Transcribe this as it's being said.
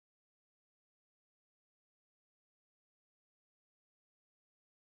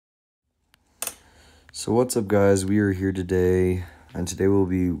So what's up, guys? We are here today, and today we'll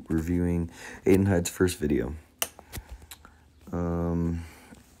be reviewing Ayden Hyde's first video.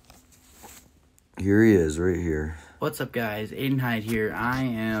 Here he is, right here. What's up, guys? Ayden Hyde here. I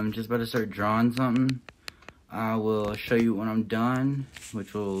am just about to start drawing something. I will show you when I'm done,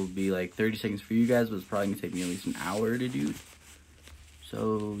 which will be like 30 seconds for you guys, but it's probably going to take me at least an hour to do.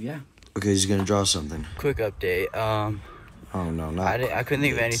 So, yeah. Okay, he's gonna draw something. Quick update. Oh, no, not I couldn't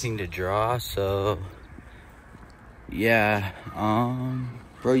think of anything to draw, so... Yeah,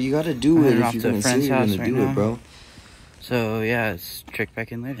 Bro, you gotta do it if you're gonna say you're gonna do it, bro. So, yeah, let's check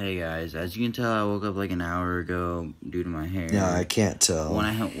back in later. Hey, guys, as you can tell, I woke up like an hour ago due to my hair. Yeah, I can't tell. When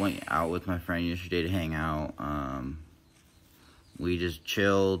I went out with my friend yesterday to hang out, we just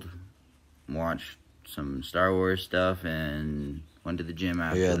chilled, watched some Star Wars stuff, and went to the gym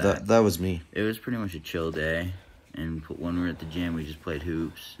after that. That was me. It was pretty much a chill day, and when we were at the gym, we just played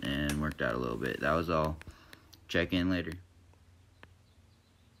hoops and worked out a little bit. That was all. Check in later.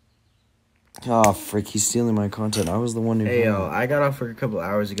 Oh, frick, he's stealing my content. I was the one who... Hey, yo, I got off work a couple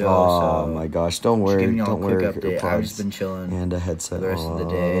hours ago, oh, so... my gosh, don't worry. Giving y'all don't a quick worry. update. I've just been chilling. And a headset. For the rest of the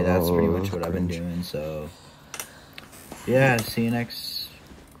day. That's pretty much what cringe. I've been doing, so... Yeah, see you next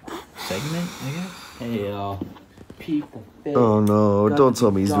segment, I guess. Hey, y'all. People fit. Oh, no, don't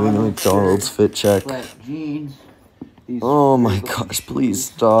tell me he's doing a McDonald's fit check. Jeans. Oh, my gosh, please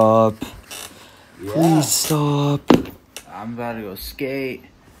stop. Yeah. Please stop. I'm about to go skate.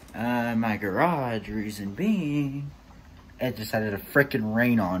 My garage, reason being, it decided to frickin'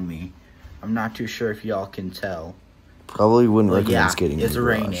 rain on me. I'm not too sure if y'all can tell. Probably wouldn't recommend skating in it's the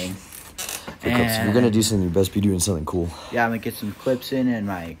garage. raining. If you're gonna do something, you best be doing something cool. Yeah, I'm gonna get some clips in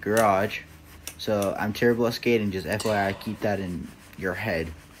my garage. So I'm terrible at skating, just FYI, keep that in your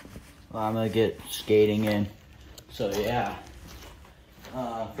head. Well, I'm gonna get skating in. So yeah.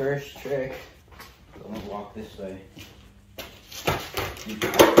 First trick. I'm gonna walk this way.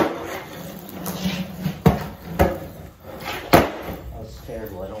 That was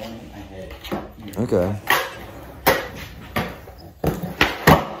terrible. I don't want to hit my head. Okay.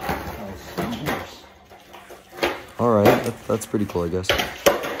 Alright, that's pretty cool, I guess.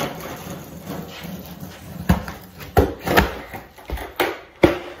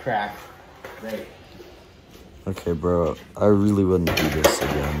 Crack. Great. Okay, bro, I really wouldn't do this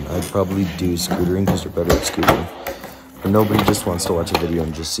again. I'd probably do scootering because you're better at scootering. But nobody just wants to watch a video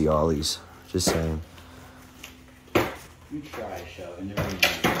and just see ollies. Just saying. You try a show and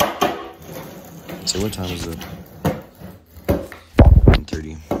So what time is it?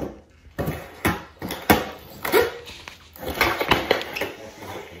 1:30.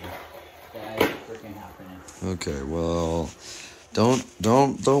 Okay, well,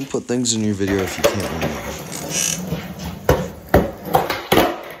 don't put things in your video if you can't land them.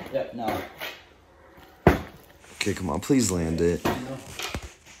 Yep, no. Okay, come on, please land it.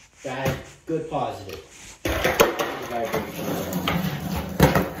 Bad, good, positive.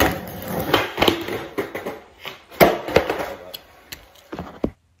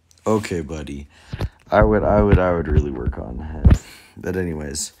 Okay, buddy. I would really work on that. But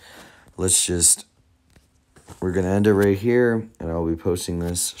anyways, we're gonna end it right here, and I'll be posting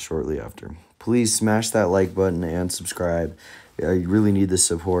this shortly after. Please smash that like button and subscribe. I really need the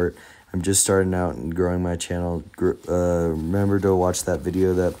support. I'm just starting out and growing my channel. Remember to watch that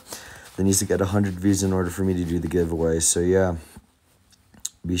video that needs to get 100 views in order for me to do the giveaway. So yeah,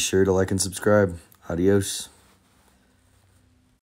 be sure to like and subscribe. Adios.